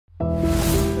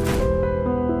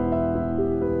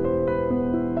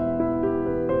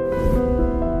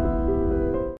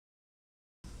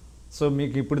So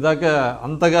మీకు ఇప్పుడు దాకా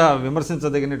అంతగా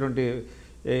విమర్శించదగినటువంటి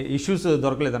ఇష్యూస్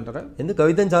దొరకలేదంటారా? ఎందుకు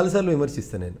కవితను చాలాసార్లు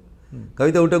విమర్శిస్తాను నేను.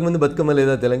 కవిత ఉట్టక ముందు బతుకమ్మ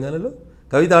లేదా తెలంగాణలో?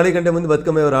 కవిత ఆడే కంటే ముందు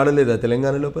బతుకమ్మ ఎవరు ఆడలేదా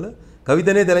తెలంగాణ లోపల?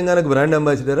 కవితనే తెలంగాణకు బ్రాండ్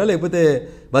అంబాసిడరా, లేకపోతే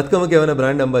బతుకమ్మకి ఏమైనా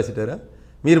బ్రాండ్ అంబాసిడరా?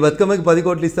 మీరు బతుకమ్మకి 10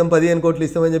 కోట్లు ఇస్తాం, 15 కోట్లు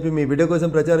ఇస్తామని చెప్పి మీ బిడ్డ కోసం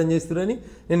ప్రచారం చేస్తున్నారని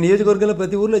నేను నియోజకవర్గంలో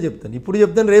ప్రతి ఊర్లో చెప్తాను. ఇప్పుడు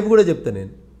చెప్తాను, రేపు కూడా చెప్తాను.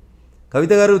 నేను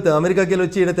కవిత గారు అమెరికాకి వెళ్ళి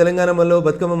వచ్చి ఇక్కడ తెలంగాణలో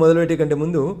బతుకమ్మ మొదలుపెట్టే కంటే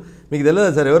ముందు మీకు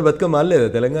తెలియదా సార్ ఎవరు బతుకమ్మ ఆడలేదా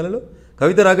తెలంగాణలో?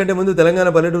 కవిత రాకంటే ముందు తెలంగాణ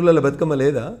పల్లెటూర్లలో బతుకమ్మ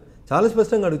లేదా? చాలా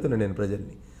స్పష్టంగా అడుగుతున్నాను నేను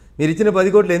ప్రజల్ని. మీరు ఇచ్చిన 10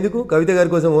 కోట్లు ఎందుకు? కవిత గారి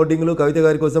కోసం ఓటింగ్లు, కవిత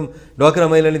గారి కోసం డ్వాక్రా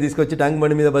మహిళల్ని తీసుకొచ్చి ట్యాంక్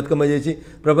బండి మీద బతుకమ్మ చేసి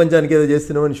ప్రపంచానికి ఏదో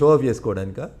చేస్తున్నామని షో ఆఫ్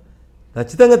చేసుకోవడానికా?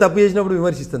 ఖచ్చితంగా తప్పు చేసినప్పుడు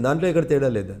విమర్శిస్తాను, దాంట్లో ఎక్కడ తేడా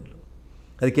లేదు. దాంట్లో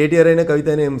అది కేటీఆర్ అయినా కవిత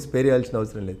అయినా ఏం స్పేర్ చేయాల్సిన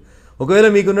అవసరం లేదు. ఒకవేళ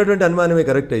మీకున్నటువంటి అనుమానమే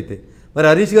కరెక్ట్ అయితే మరి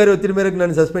హరీష్ గారి ఒత్తిడి మేరకు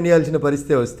నన్ను సస్పెండ్ చేయాల్సిన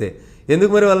పరిస్థితి వస్తే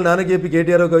ఎందుకు మరి వాళ్ళ నాన్నకి చెప్పి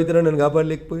కేటీఆర్ కవితను నన్ను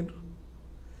కాపాడలేకపోయినారు?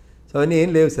 సో అవన్నీ ఏం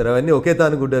లేవు సార్, అవన్నీ ఒకే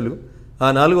తాను గుడ్డలు. ఆ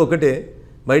 4 ఒకటే.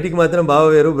 బయటికి మాత్రం బావ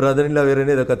వేరు బ్రదర్ ఇన్ లా వేరు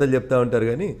అనేది కథలు చెప్తూ ఉంటారు,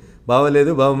 కానీ బావ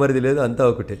లేదు బావమరిది లేదు, అంతా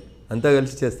ఒకటే, అంతా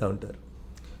కలిసి చేస్తూ ఉంటారు.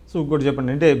 సో ఇంకోటి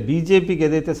చెప్పండి, అంటే బీజేపీకి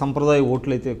ఏదైతే సంప్రదాయ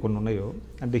ఓట్లు అయితే కొన్ని ఉన్నాయో,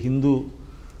 అంటే హిందూ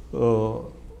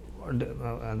అంటే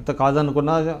ఎంత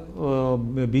కాదనుకున్నా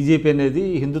బీజేపీ అనేది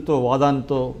హిందుత్వ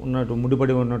వాదాంతో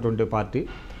ముడిపడి ఉన్నటువంటి పార్టీ.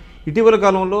 ఇటీవల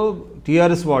కాలంలో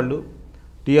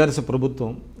టీఆర్ఎస్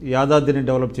ప్రభుత్వం యాదాద్రిని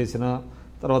డెవలప్ చేసిన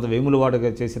తర్వాత వేములవాడగా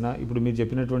చేసిన, ఇప్పుడు మీరు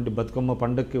చెప్పినటువంటి బతుకమ్మ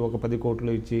పండగకి ఒక 10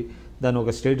 కోట్లు ఇచ్చి దాన్ని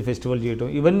ఒక స్టేట్ ఫెస్టివల్ చేయటం,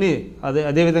 ఇవన్నీ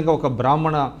అదేవిధంగా ఒక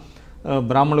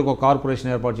బ్రాహ్మణులకు ఒక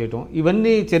కార్పొరేషన్ ఏర్పాటు చేయటం,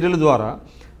 ఇవన్నీ చర్యల ద్వారా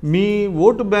మీ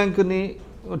ఓటు బ్యాంకుని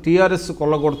టీఆర్ఎస్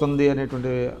కొల్లగొడుతుంది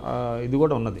అనేటువంటి ఇది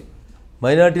కూడా ఉన్నది.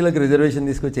 మైనార్టీలకు రిజర్వేషన్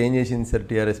తీసుకొచ్చి ఏం చేసింది సార్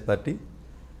టీఆర్ఎస్ పార్టీ?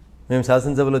 మేము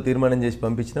శాసనసభలో తీర్మానం చేసి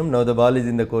పంపించినాం, now the ball is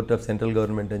in the court of central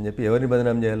government అని చెప్పి. ఎవరిని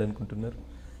బదనాం చేయాలనుకుంటున్నారు?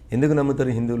 ఎందుకు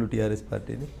నమ్ముతారు హిందువులు టీఆర్ఎస్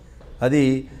పార్టీని? అది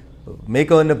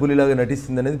మేకవన్న పులిలాగా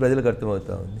నటిస్తుంది అనేది ప్రజలకు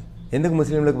అర్థమవుతూ ఉంది. ఎందుకు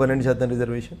ముస్లింలకు 12%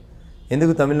 రిజర్వేషన్?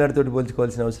 ఎందుకు తమిళనాడుతో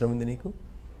పోల్చుకోవాల్సిన అవసరం ఉంది నీకు?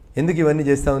 ఎందుకు ఇవన్నీ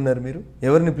చేస్తూ ఉన్నారు మీరు?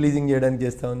 ఎవరిని ప్లీజింగ్ చేయడానికి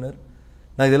చేస్తూ ఉన్నారు?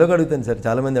 నాకు తెలియక అడుగుతాను సార్,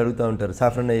 చాలామంది అడుగుతూ ఉంటారు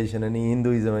సాఫ్రనైజేషన్ అని,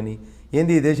 హిందూయిజం అని.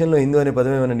 ఏంది ఈ దేశంలో హిందూ అనే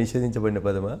పదం ఏమైనా నిషేధించబడిన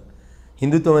పదమా?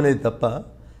 హిందుత్వం అనేది తప్ప?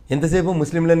 ఎంతసేపు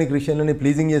ముస్లింలని క్రిస్టియన్లని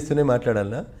ప్లీజింగ్ చేస్తూనే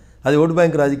మాట్లాడాలా? అది ఓటు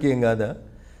బ్యాంక్ రాజకీయం కాదా?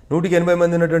 180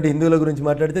 మంది ఉన్నటువంటి హిందువుల గురించి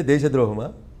మాట్లాడితే దేశద్రోహమా?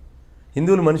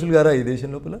 హిందువులు మనుషులు గారా ఈ దేశం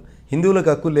లోపల? హిందువులకు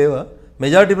హక్కులు లేవా?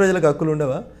 మెజారిటీ ప్రజలకు హక్కులు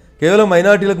ఉండవా? కేవలం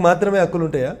మైనార్టీలకు మాత్రమే హక్కులు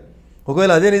ఉంటాయా?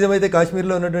 ఒకవేళ అదే నిజమైతే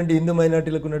కాశ్మీర్లో ఉన్నటువంటి హిందూ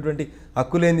మైనార్టీలకు ఉన్నటువంటి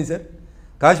హక్కులు ఏంది సార్?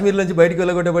 కాశ్మీర్ నుంచి బయటకు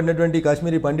వెళ్ళగొట్టబడినటువంటి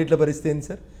కాశ్మీరీ పండిట్ల పరిస్థితి ఏంది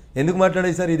సార్? ఎందుకు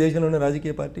మాట్లాడాయి సార్ ఈ దేశంలో ఉన్న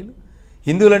రాజకీయ పార్టీలు?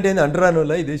 హిందువులు అంటే ఏంది అంటరాని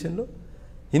వాళ్ళ ఈ దేశంలో?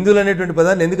 హిందువులు అనేటువంటి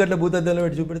పదాన్ని ఎందుకట్లా భూతద్దంలో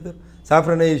పెట్టి చూపెడతారు?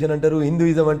 సాఫ్రనైజేషన్ అంటారు,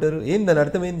 హిందూయిజం అంటారు. ఏంది దాని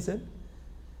అర్థం ఏంది సార్?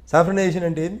 సాఫ్రనైజేషన్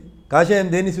అంటే ఏంది? కాషాయం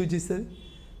దేన్ని సూచిస్తుంది?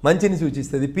 మంచిని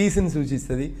సూచిస్తుంది, పీస్ని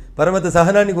సూచిస్తుంది, పరమత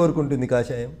సహనాన్ని కోరుకుంటుంది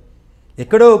కాషాయం.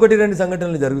 ఎక్కడో 1-2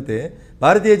 సంఘటనలు జరిగితే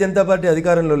భారతీయ జనతా పార్టీ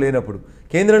అధికారంలో లేనప్పుడు,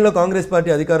 కేంద్రంలో కాంగ్రెస్ పార్టీ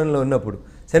అధికారంలో ఉన్నప్పుడు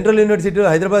సెంట్రల్ యూనివర్సిటీలో,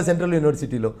 హైదరాబాద్ సెంట్రల్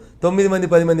యూనివర్సిటీలో 9 మంది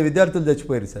 10 మంది విద్యార్థులు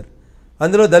చచ్చిపోయారు సార్.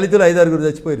 అందులో దళితులు 5-6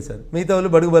 చచ్చిపోయారు సార్. మిగతా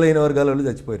వాళ్ళు బడుగు బలహీన వర్గాల వాళ్ళు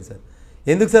చచ్చిపోయారు సార్.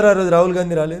 ఎందుకు సార్ ఆ రోజు రాహుల్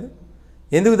గాంధీ రాలేదు?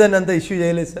 ఎందుకు దాన్ని అంత ఇష్యూ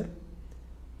చేయలేదు సార్?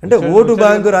 అంటే ఓటు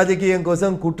బ్యాంకు రాజకీయం కోసం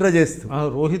కుట్ర చేస్తూ.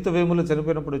 రోహిత్ వేముల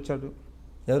చనిపోయినప్పుడు వచ్చాడు,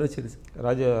 ఎవరు వచ్చారు సార్?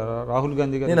 రాహుల్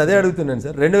గాంధీ గారు. నేను అదే అడుగుతున్నాను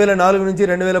సార్. 2004 నుంచి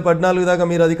 2014 దాకా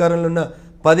మీరు అధికారంలో ఉన్న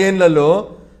 10 ఏళ్లలో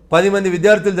 10 మంది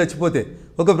విద్యార్థులు చచ్చిపోతే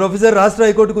ఒక ప్రొఫెసర్ రాష్ట్ర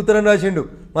హైకోర్టుకు ఉత్తరం రాసిండు,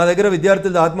 మా దగ్గర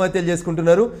విద్యార్థులు ఆత్మహత్యలు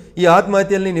చేసుకుంటున్నారు, ఈ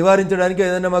ఆత్మహత్యల్ని నివారించడానికి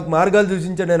ఏదైనా మాకు మార్గాలు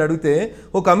సూచించండి అని అడిగితే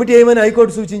ఒక కమిటీ ఏమని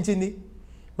హైకోర్టు సూచించింది.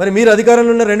 మరి మీరు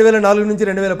అధికారంలో ఉన్న 2004 నుంచి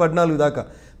 2014 దాకా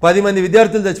 10 మంది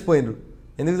విద్యార్థులు చచ్చిపోయినారు.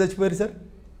 ఎందుకు చచ్చిపోయారు సార్?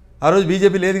 ఆ రోజు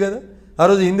బీజేపీ లేదు కదా, ఆ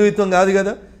రోజు హిందూయిత్వం కాదు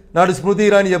కదా, నాడు స్మృతి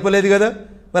ఇరానీ చెప్పలేదు కదా.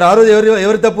 మరి ఆ రోజు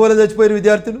ఎవరి తప్పు వల్ల చచ్చిపోయారు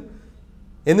విద్యార్థులు?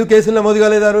 ఎందుకు కేసులు నమోదు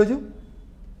కాలేదు ఆ రోజు?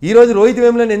 ఈరోజు రోహిత్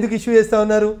వేములను ఎందుకు ఇష్యూ చేస్తూ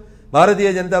ఉన్నారు? భారతీయ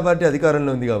జనతా పార్టీ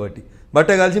అధికారంలో ఉంది కాబట్టి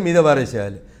బట్ట కాల్చి మీద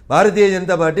వారేసేయాలి. భారతీయ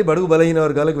జనతా పార్టీ బడుగు బలహీన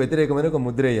వర్గాలకు వ్యతిరేకమైన ఒక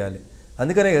ముద్ర వేయాలి.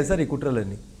 అందుకనే కదా సార్ ఈ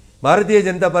కుట్రలన్నీ. భారతీయ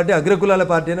జనతా పార్టీ అగ్రకులాల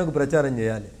పార్టీ అని ఒక ప్రచారం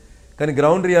చేయాలి. కానీ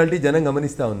గ్రౌండ్ రియాలిటీ జనం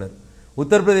గమనిస్తూ ఉన్నారు.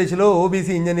 ఉత్తరప్రదేశ్లో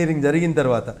ఓబీసీ ఇంజనీరింగ్ జరిగిన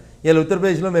తర్వాత ఇలా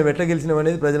ఉత్తరప్రదేశ్లో మేము ఎట్లా గెలిచినాం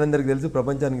అనేది ప్రజలందరికీ తెలుసు,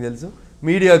 ప్రపంచానికి తెలుసు,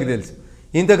 మీడియాకు తెలుసు.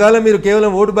 ఇంతకాలం మీరు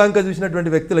కేవలం ఓటు బ్యాంక్గా చూసినటువంటి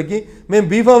వ్యక్తులకి మేము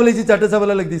బీఫామ్లు ఇచ్చి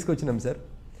చట్టసభలకు తీసుకొచ్చినాం సార్.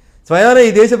 స్వయాన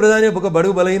ఈ దేశ ప్రధాని ఒక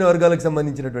బడుగు బలహీన వర్గాలకు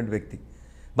సంబంధించినటువంటి వ్యక్తి.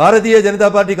 భారతీయ జనతా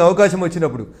పార్టీకి అవకాశం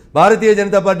వచ్చినప్పుడు, భారతీయ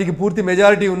జనతా పార్టీకి పూర్తి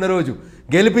మెజారిటీ ఉన్న రోజు,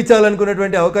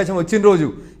 గెలిపించాలనుకున్నటువంటి అవకాశం వచ్చిన రోజు,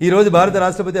 ఈరోజు భారత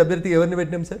రాష్ట్రపతి అభ్యర్థికి ఎవరిని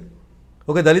పెట్టినాం సార్?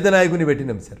 ఒక దళిత నాయకుని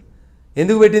పెట్టినాం సార్.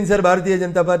 ఎందుకు పెట్టింది సార్ భారతీయ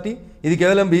జనతా పార్టీ? ఇది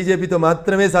కేవలం బీజేపీతో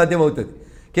మాత్రమే సాధ్యమవుతుంది.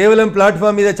 కేవలం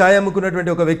ప్లాట్ఫామ్ మీద ఛాయ్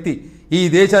అమ్ముకున్నటువంటి ఒక వ్యక్తి ఈ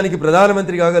దేశానికి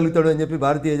ప్రధానమంత్రి కాగలుగుతాడు అని చెప్పి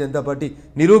భారతీయ జనతా పార్టీ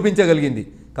నిరూపించగలిగింది.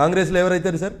 కాంగ్రెస్లో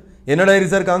ఎవరైతారు సార్? ఎన్నడైరు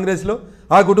సార్ కాంగ్రెస్లో?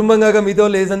 ఆ కుటుంబంగా మీతో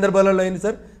ఏ సందర్భాలలో అయింది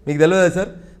సార్? మీకు తెలియదా సార్?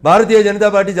 భారతీయ జనతా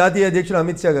పార్టీ జాతీయ అధ్యక్షుడు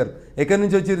అమిత్ షా గారు ఎక్కడి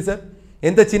నుంచి వచ్చారు సార్?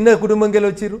 ఎంత చిన్న కుటుంబంకి వెళ్ళి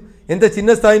వచ్చారు? ఎంత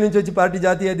చిన్న స్థాయి నుంచి వచ్చి పార్టీ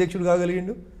జాతీయ అధ్యక్షుడు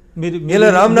కాగలిగిండు? ఇలా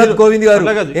రామ్నాథ్ కోవింద్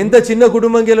గారు ఎంత చిన్న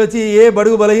కుటుంబంకి వెళ్ళి వచ్చి ఏ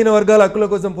బడుగు బలహీన వర్గాల హక్కుల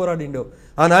కోసం పోరాడిండో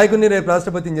ఆ నాయకుడిని రేపు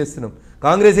రాష్ట్రపతిని చేస్తున్నాం.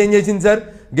 కాంగ్రెస్ ఏం చేసింది సార్?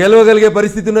 గెలవగలిగే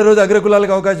పరిస్థితి ఉన్న రోజు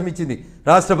అగ్రకులాలకు అవకాశం ఇచ్చింది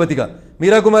రాష్ట్రపతిగా.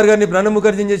 మీరా కుమార్ గారిని ప్రణబ్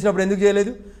ముఖర్జీని చేసినప్పుడు ఎందుకు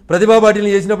చేయలేదు? ప్రతిభా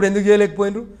పాటిల్ని చేసినప్పుడు ఎందుకు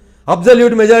చేయలేకపోయినరు?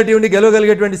 అబ్జల్యూట్ మెజారిటీ ఉండి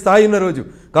గెలవగలిగేటువంటి స్థాయి ఉన్న రోజు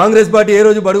కాంగ్రెస్ పార్టీ ఏ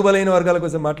రోజు బడుగు బలైన వర్గాల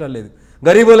కోసం మాట్లాడలేదు,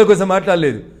 గరీబుల కోసం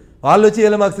మాట్లాడలేదు. వాళ్ళు వచ్చి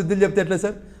ఇలా మాకు సిద్ధులు చెప్తే ఎట్లా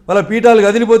సార్? వాళ్ళ పీఠాలు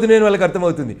కదిలిపోతున్నాయని వాళ్ళకి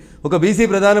అర్థమవుతుంది. ఒక బీసీ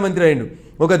ప్రధానమంత్రి అయిండు,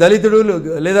 ఒక దళితుడు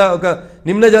లేదా ఒక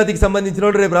నిమ్న జాతికి సంబంధించిన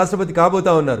వాళ్ళు రేపు రాష్ట్రపతి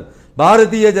కాబోతా ఉన్నారు.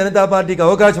 భారతీయ జనతా పార్టీకి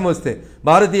అవకాశం వస్తే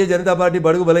భారతీయ జనతా పార్టీ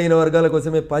బడుగు బలహీన వర్గాల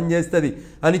కోసమే పనిచేస్తుంది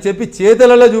అని చెప్పి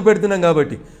చేతలలో చూపెడుతున్నాం.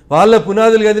 కాబట్టి వాళ్ళ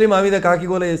పునాదులు కదిలి మా మీద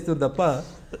కాకిగోల చేస్తారు తప్ప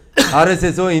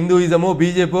ఆర్ఎస్ఎస్ఓ హిందూయిజమో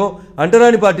బీజేపీ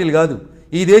అంటరాని పార్టీలు కాదు.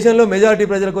 ఈ దేశంలో మెజారిటీ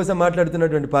ప్రజల కోసం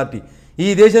మాట్లాడుతున్నటువంటి పార్టీ, ఈ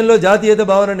దేశంలో జాతీయత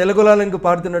భావన నెలకొలాలని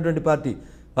పాడుతున్నటువంటి పార్టీ.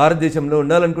 భారతదేశంలో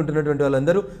ఉండాలనుకుంటున్నటువంటి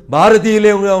వాళ్ళందరూ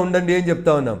భారతీయులేగా ఉండండి అని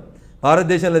చెప్తా ఉన్నాం.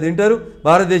 భారతదేశంలో తింటారు,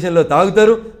 భారతదేశంలో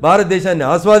తాగుతారు, భారతదేశాన్ని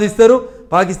ఆస్వాదిస్తారు.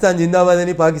 పాకిస్తాన్ జిందాబాద్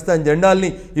అని పాకిస్తాన్ జెండాల్ని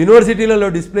యూనివర్సిటీలలో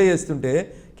డిస్ప్లే చేస్తుంటే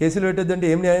కేసులు పెట్టొద్దంటే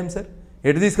ఏం న్యాయం సార్?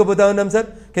 ఎటు తీసుకుపోతా ఉన్నాం sir?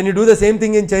 Can you do the same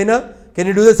thing in China? Can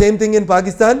you do the same thing in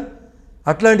Pakistan?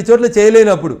 అట్లాంటి చోట్ల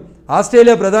చేయలేనప్పుడు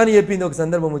ఆస్ట్రేలియా ప్రధాని చెప్పింది ఒక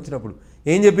సందర్భం వచ్చినప్పుడు.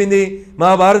 ఏం చెప్పింది? మా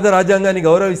భారత రాజ్యాంగాన్ని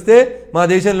గౌరవిస్తే మా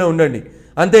దేశంలో ఉండండి,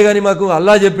 అంతేగాని మాకు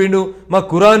అల్లా చెప్పిండు, మాకు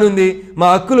ఖురాన్ ఉంది, మా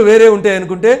హక్కులు వేరే ఉంటాయి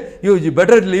అనుకుంటే you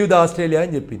better leave the Australia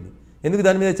అని చెప్పింది. ఎందుకు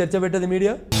దాని మీద చర్చ పెట్టదు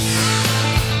మీడియా?